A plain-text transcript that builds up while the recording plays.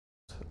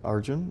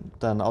Arjun,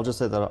 then I'll just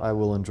say that I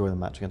will enjoy the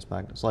match against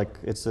Magnus. Like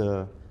it's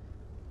an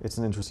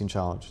interesting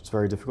challenge. It's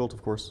very difficult,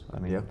 of course. I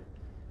Yeah. mean,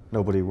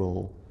 nobody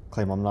will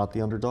claim I'm not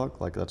the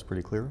underdog. Like that's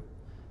pretty clear.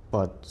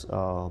 But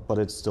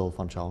it's still a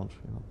fun challenge.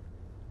 You know.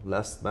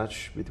 Last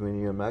match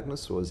between you and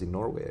Magnus was in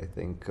Norway, I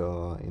think,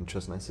 in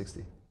Chess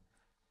 960.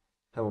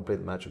 Haven't played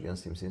a match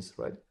against him since,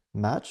 right?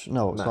 Match?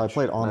 No. So I Match.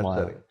 played Match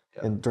online, betting.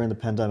 Yeah. and during the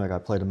pandemic, I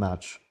played a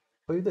match.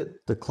 Oh, you did?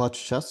 The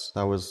clutch chess.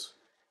 That was.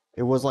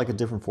 It was like a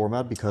different format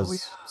Oh, yeah.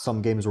 because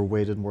some games were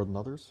weighted more than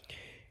others.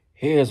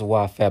 Here's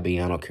why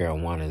Fabiano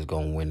Caruana is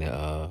gonna win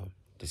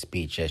the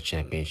Speed Chess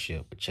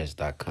Championship with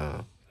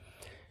Chess.com.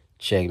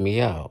 Check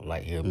me out.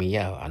 Like, hear me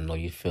out. I know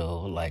you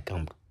feel like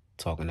I'm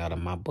talking out of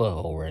my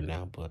butthole right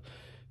now, but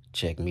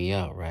check me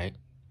out, right?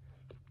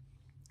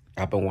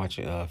 I've been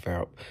watching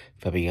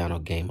Fabiano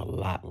game a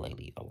lot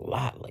lately,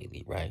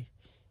 right?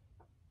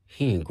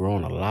 He ain't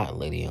grown a lot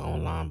lately in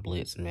online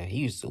blitz, man. He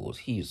used to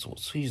was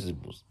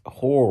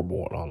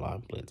horrible at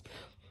online blitz,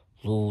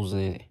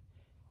 losing,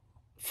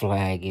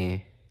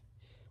 flagging,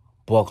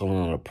 buckling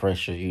under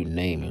pressure, you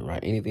name it, right?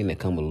 Anything that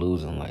come with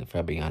losing, like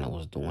Fabiano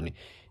was doing it.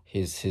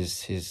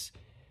 His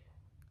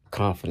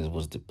confidence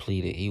was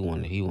depleted. He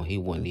wasn't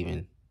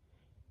even.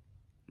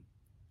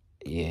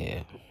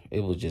 Yeah, it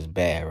was just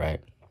bad,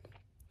 right?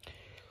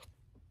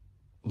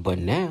 But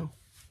now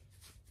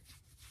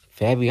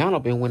Fabiano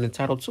been winning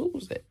Title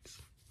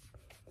Tuesdays,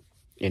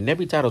 and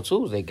every Title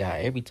Tuesday got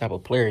every type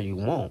of player you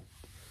want,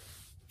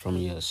 from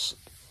your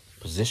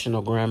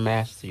positional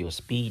grandmaster to your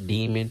speed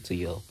demon to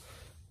your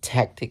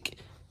tactic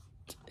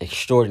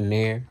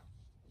extraordinaire.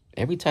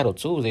 Every Title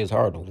Tuesday is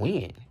hard to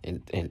win,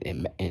 and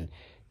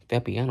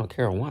Fabiano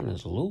Caruana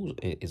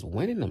is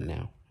winning them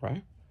now,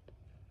 right?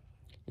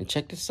 And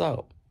check this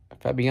out,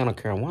 Fabiano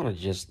Caruana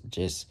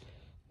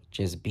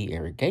just beat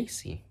Eric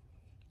Gassi,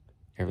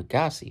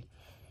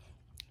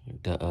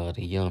 the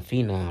young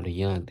phenom,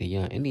 the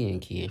young Indian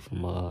kid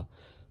from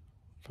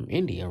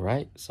India,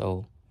 right?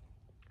 So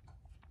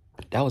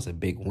that was a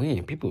big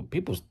win.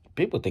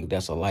 People think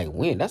that's a light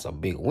win. That's a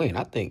big win.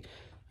 I think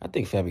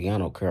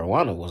Fabiano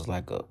Caruana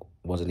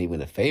wasn't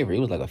even a favorite. It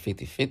was like a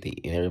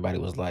 50-50, and everybody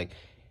was like,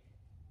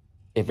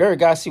 if Eric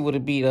Gassi would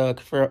have beat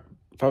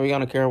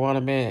Fabiano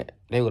Caruana, man,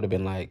 they would have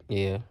been like,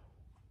 yeah,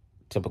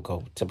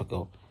 typical.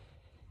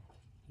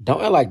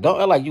 Don't act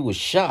like you was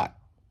shocked.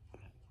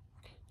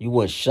 You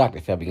weren't shocked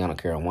that Fabiano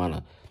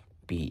Caruana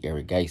beat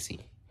Eric Gassi.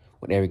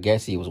 When Eric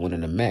Gassi was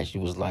winning the match,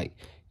 you was like,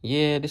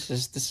 yeah, this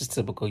is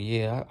typical.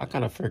 Yeah, I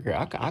kind of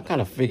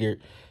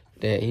figured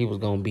that he was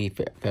gonna beat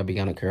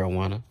Fabiano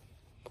Caruana.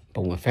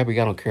 But when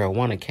Fabiano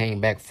Caruana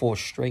came back four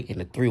straight in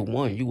the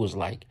 3-1, you was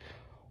like,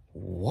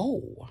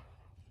 whoa.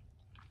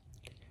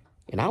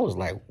 And I was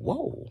like,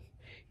 whoa.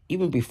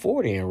 Even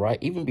before then,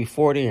 right?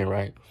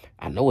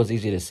 I know it's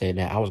easy to say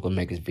that. I was gonna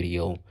make this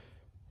video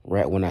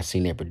right when I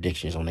seen their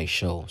predictions on their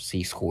show,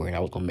 C Squared.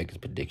 I was gonna make this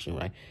prediction,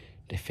 right?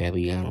 That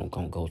Fabiano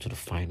gonna go to the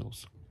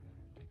finals.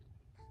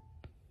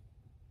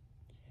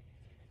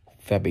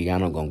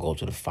 Fabiano gonna go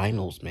to the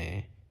finals,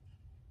 man.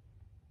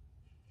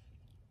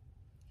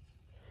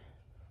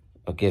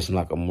 Against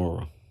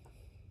Nakamura.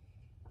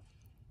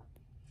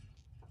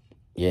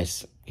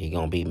 Yes, he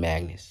gonna beat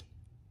Magnus.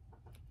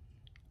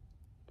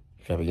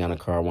 Fabiano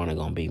Caruana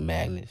gonna beat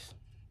Magnus.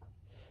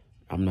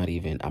 I'm not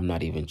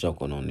even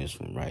joking on this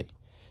one, right?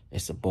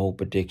 It's a bold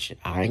prediction.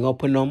 I ain't gonna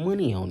put no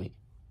money on it.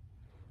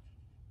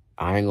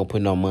 I'm not gonna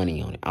put no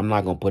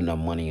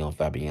money on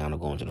Fabiano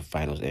going to the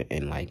finals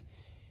and like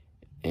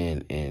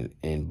and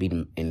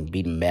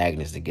beating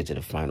Magnus to get to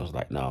the finals.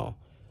 Like, no,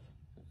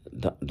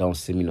 don't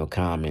send me no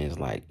comments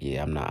like,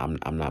 yeah, I'm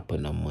not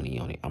putting no money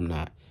on it. I'm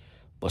not.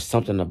 But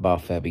something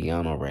about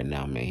Fabiano right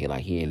now, man,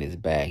 he in his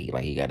bag.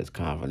 He got his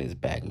confidence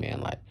back,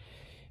 man. Like,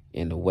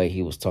 in the way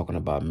he was talking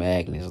about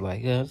Magnus,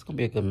 like, yeah, it's gonna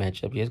be a good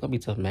matchup. Yeah, it's gonna be a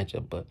tough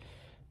matchup, but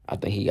I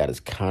think he got his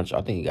contra.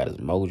 I think he got his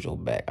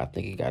mojo back. I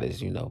think he got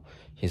his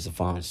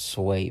Von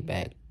Sway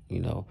back.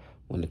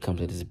 When it comes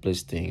to this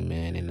blitz thing,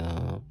 man. And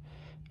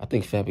I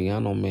think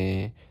Fabiano,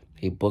 man,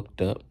 he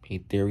booked up, he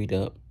theoried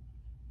up.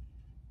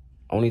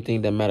 Only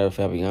thing that matter with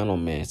Fabiano,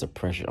 man, is the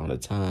pressure on the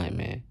time,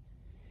 man.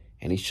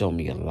 And he showed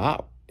me a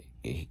lot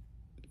in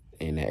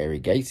the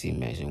Eric Gacy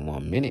match in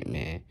 1 minute,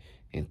 man.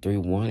 In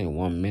 3-1 in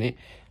 1 minute.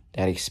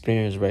 That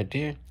experience right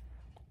there,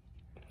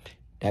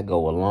 that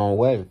go a long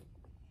way.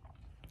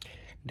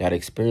 That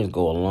experience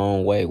go a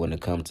long way when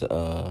it comes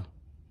to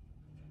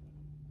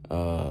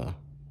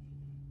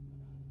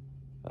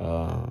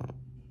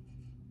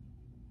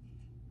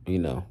you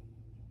know,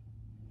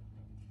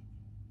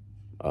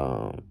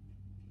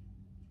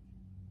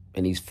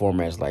 in these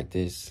formats like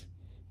this.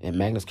 And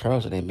Magnus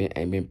Carlsen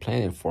ain't been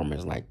playing in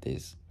formats like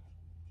this.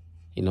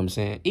 You know what I'm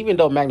saying? Even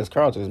though Magnus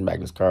Carlsen is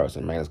Magnus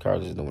Carlsen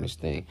is doing his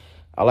thing.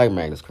 I like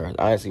Magnus Carlsen.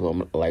 I actually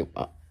want like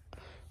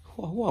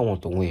who I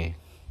want to win.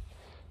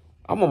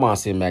 I'm gonna mind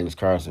seeing Magnus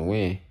Carlsen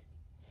win.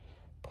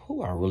 But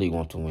who I really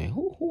want to win?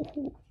 Who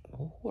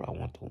would I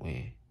want to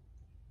win?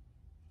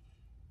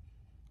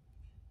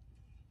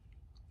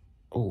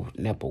 Oh,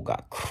 Nepo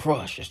got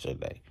crushed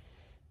yesterday.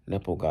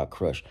 Nepo got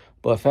crushed.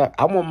 But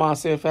I won't mind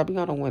seeing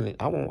Fabiano win it.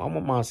 I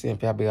won't mind seeing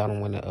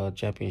Fabiano win the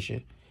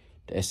championship,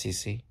 the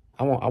SEC.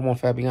 I want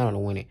Fabiano to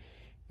win it.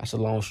 That's a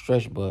long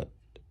stretch, but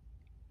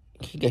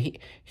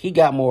he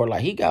got more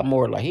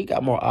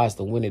odds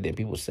to win it than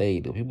people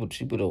say.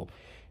 People don't.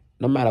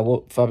 No matter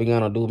what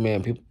Fabiano do,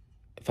 man,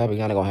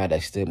 Fabiano gonna have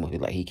that stigma.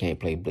 Like he can't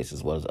play blitz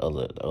as well as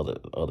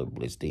other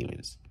blitz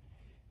demons.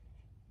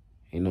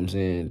 You know what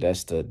I'm saying?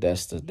 That's the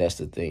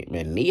thing,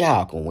 man.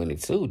 Nihao can win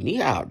it too.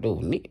 Nihao,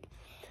 dude.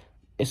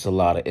 It's a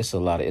lot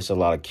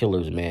of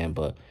killers, man.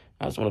 But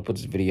I just want to put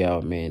this video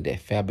out, man,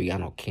 that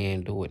Fabiano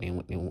can do it,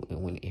 and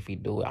if he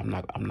do it, I'm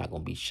not gonna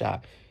be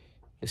shocked.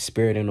 The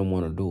spirit in him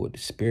want to do it. The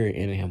spirit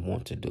in him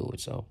want to do it.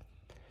 So,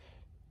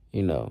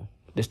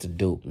 this the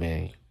Duke,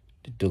 man,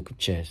 the Duke of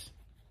chess.